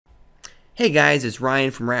Hey guys, it's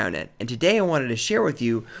Ryan from RoundNet, and today I wanted to share with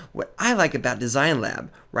you what I like about Design Lab,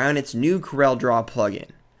 RoundNet's new CorelDraw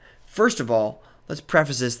plugin. First of all, let's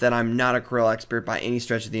preface this that I'm not a Corel expert by any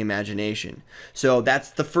stretch of the imagination. So that's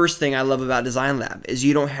the first thing I love about Design Lab, is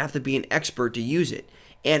you don't have to be an expert to use it.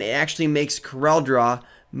 And it actually makes CorelDraw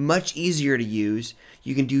much easier to use.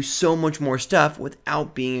 You can do so much more stuff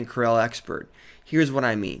without being a Corel expert. Here's what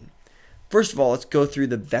I mean. First of all, let's go through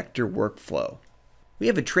the vector workflow. We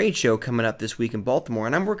have a trade show coming up this week in Baltimore,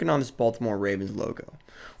 and I'm working on this Baltimore Ravens logo.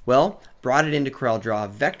 Well, brought it into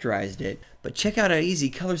CorelDraw, vectorized it, but check out how easy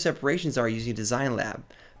color separations are using Design Lab.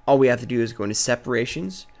 All we have to do is go into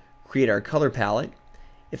Separations, create our color palette.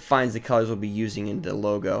 It finds the colors we'll be using in the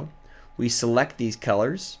logo. We select these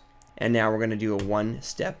colors, and now we're going to do a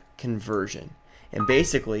one-step conversion. And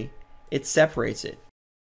basically, it separates it.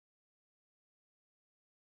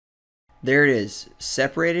 There it is,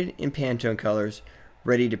 separated in Pantone colors,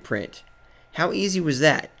 ready to print. How easy was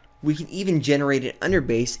that? We can even generate an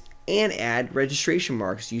underbase and add registration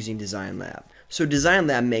marks using Design Lab. So Design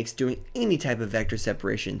Lab makes doing any type of vector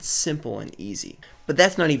separation simple and easy. But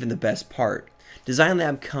that's not even the best part. Design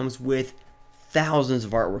Lab comes with thousands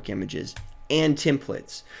of artwork images and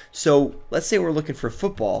templates. So let's say we're looking for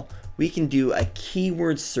football. We can do a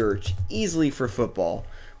keyword search easily for football.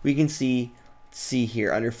 We can see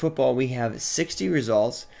here under football we have 60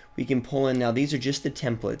 results. We can pull in, now these are just the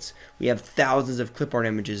templates. We have thousands of Clipart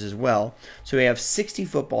images as well. So we have 60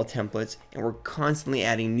 football templates, and we're constantly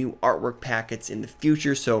adding new artwork packets in the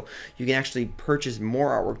future, so you can actually purchase more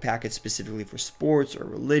artwork packets specifically for sports or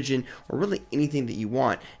religion or really anything that you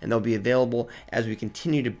want, and they'll be available as we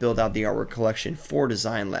continue to build out the artwork collection for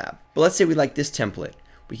Design Lab. But let's say we like this template.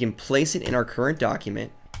 We can place it in our current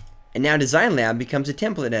document, and now Design Lab becomes a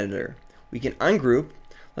template editor. We can ungroup.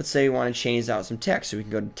 Let's say we want to change out some text, so we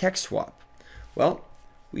can go to text swap. Well,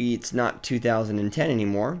 it's not 2010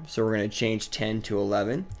 anymore, so we're going to change 10 to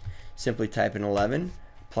 11. Simply type in 11,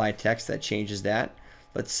 apply text, that changes that.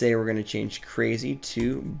 Let's say we're going to change crazy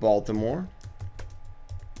to Baltimore.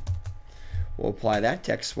 We'll apply that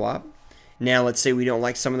text swap. Now let's say we don't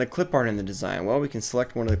like some of the clip art in the design. Well, we can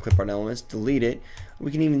select one of the clip art elements, delete it.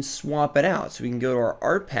 We can even swap it out. So we can go to our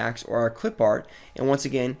art packs or our clip art, and once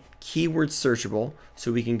again, keyword searchable,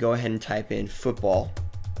 so we can go ahead and type in football.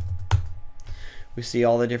 We see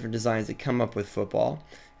all the different designs that come up with football.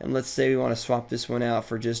 And let's say we want to swap this one out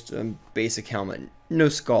for just a basic helmet. No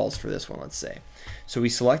skulls for this one, let's say. So we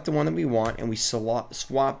select the one that we want, and we swap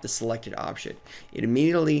the selected object. It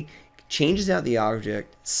immediately changes out the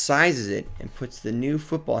object, sizes it, and puts the new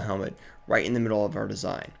football helmet right in the middle of our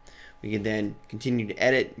design. We can then continue to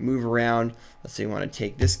edit, move around. Let's say we want to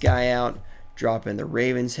take this guy out, drop in the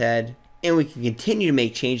Ravens head, and we can continue to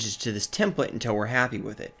make changes to this template until we're happy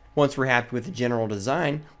with it. Once we're happy with the general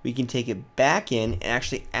design, we can take it back in and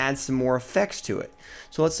actually add some more effects to it.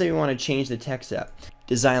 So let's say we want to change the text up.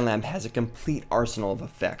 Design Lab has a complete arsenal of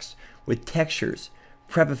effects with textures,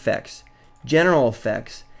 prep effects, general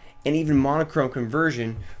effects, and even monochrome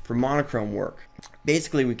conversion for monochrome work.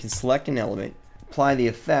 Basically, we can select an element, apply the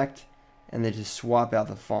effect, and then just swap out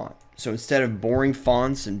the font. So instead of boring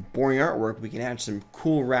fonts and boring artwork, we can add some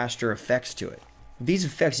cool raster effects to it. With these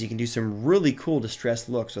effects, you can do some really cool distressed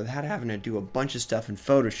looks without having to do a bunch of stuff in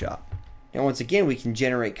Photoshop. Now once again, we can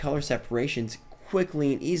generate color separations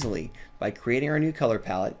quickly and easily by creating our new color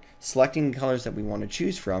palette, selecting the colors that we want to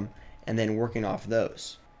choose from, and then working off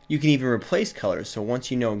those. You can even replace colors, so once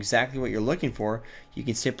you know exactly what you're looking for, you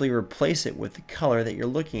can simply replace it with the color that you're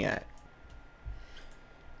looking at.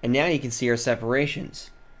 And now you can see our separations.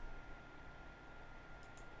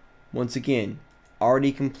 Once again,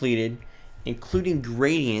 already completed, including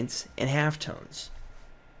gradients and halftones.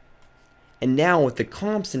 And now with the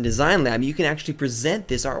comps in Design Lab, you can actually present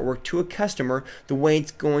this artwork to a customer the way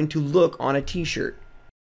it's going to look on a t-shirt.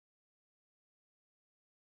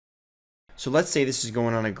 So let's say this is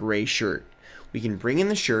going on a gray shirt. We can bring in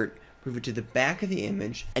the shirt, move it to the back of the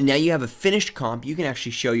image, and now you have a finished comp you can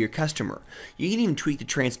actually show your customer. You can even tweak the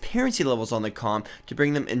transparency levels on the comp to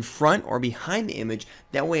bring them in front or behind the image.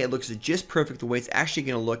 That way it looks just perfect the way it's actually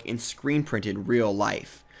going to look in screen printed real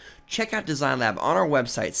life. Check out Design Lab on our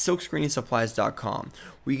website, silkscreening.supplies.com,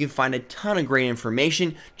 where you can find a ton of great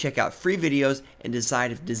information, check out free videos, and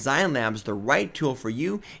decide if Design Lab is the right tool for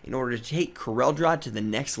you in order to take CorelDraw to the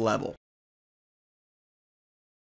next level.